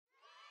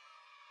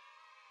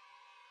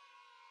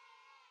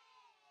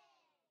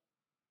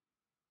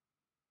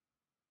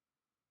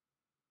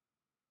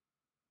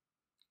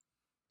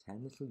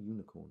10 Little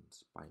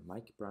Unicorns by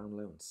Mike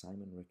Brownlow and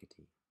Simon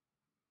Rickerty.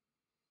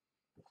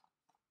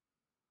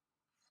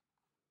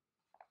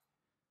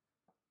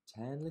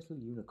 10 little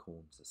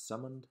unicorns are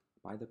summoned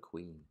by the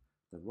Queen.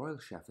 The royal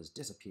chef has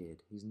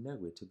disappeared. He's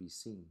nowhere to be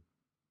seen.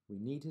 We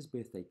need his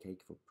birthday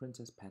cake for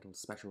Princess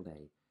Petal's special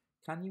day.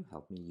 Can you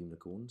help me,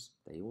 unicorns?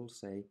 They all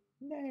say,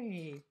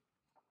 nay.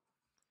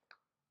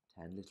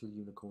 10 little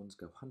unicorns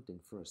go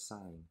hunting for a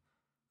sign.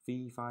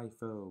 Fee, fi,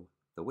 fo,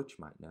 the witch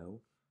might know.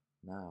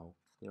 Now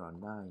there are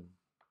 9.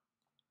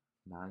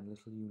 9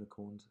 little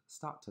unicorns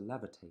start to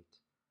levitate.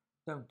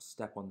 Don't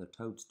step on the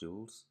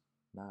toadstools.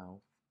 Now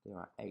there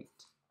are 8.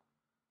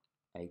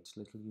 8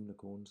 little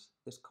unicorns.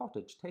 This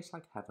cottage tastes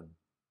like heaven.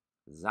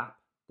 Zap!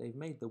 They've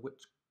made the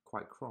witch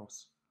quite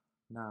cross.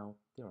 Now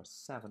there are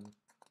 7.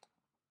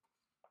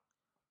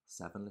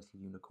 7 little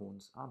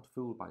unicorns aren't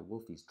fooled by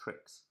Wolfie's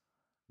tricks.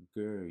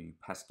 Grr, you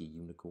pesky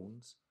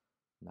unicorns.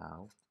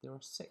 Now there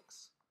are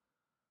 6.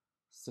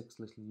 6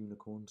 little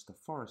unicorns. The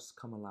forests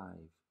come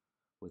alive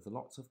with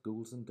lots of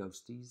ghouls and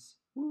ghosties.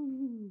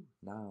 Woo!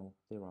 Now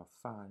there are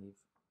 5.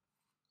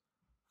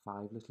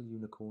 5 little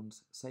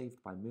unicorns saved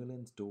by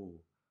Merlin's door.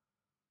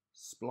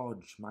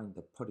 Splodge, mind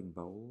the pudding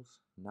bowls.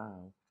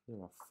 Now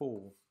there are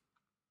 4.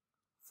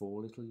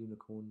 4 little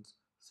unicorns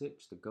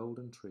search the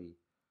golden tree.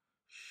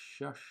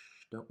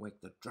 Shush, don't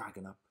wake the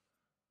dragon up.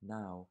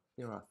 Now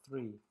there are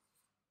 3.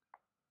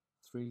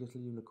 3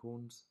 little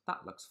unicorns.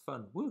 That looks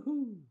fun.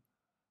 Woohoo!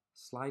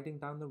 Sliding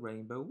down the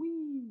rainbow.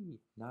 Whee!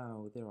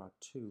 Now there are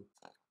 2.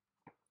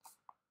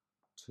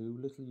 2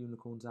 little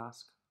unicorns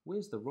ask,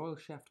 where's the royal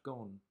chef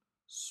gone?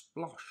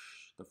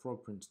 Splosh! The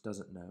frog prince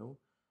doesn't know.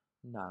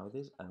 Now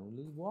there's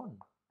only 1.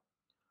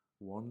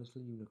 1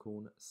 little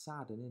unicorn,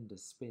 sad and in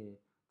despair.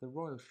 The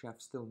royal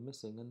chef's still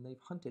missing and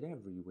they've hunted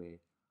everywhere.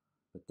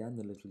 But then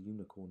the little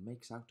unicorn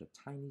makes out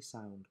a tiny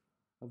sound.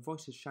 A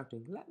voice is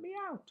shouting, let me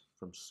out,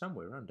 from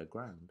somewhere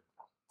underground.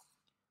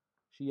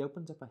 She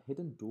opens up a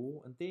hidden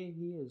door and there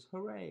he is,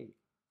 hooray!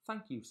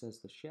 Thank you,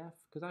 says the chef,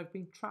 'cause I've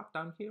been trapped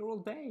down here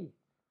all day.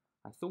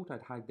 I thought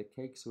I'd hide the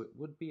cake so it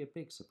would be a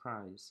big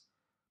surprise.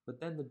 But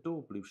then the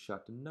door blew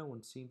shut and no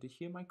one seemed to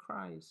hear my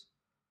cries.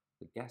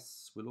 The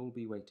guests will all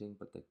be waiting,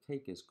 but the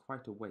cake is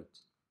quite a wait.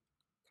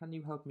 Can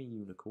you help me,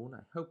 unicorn?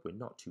 I hope we're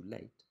not too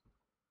late.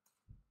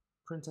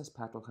 Princess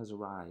Petal has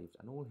arrived,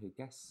 and all her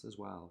guests as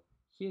well.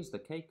 Here's the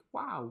cake.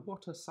 Wow,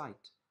 what a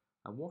sight,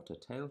 and what a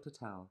tale to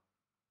tell.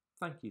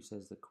 Thank you,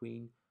 says the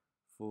Queen,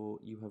 for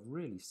you have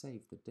really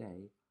saved the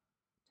day.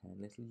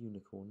 10 little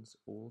unicorns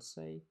all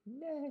say,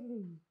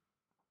 nay.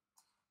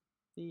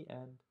 The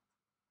end.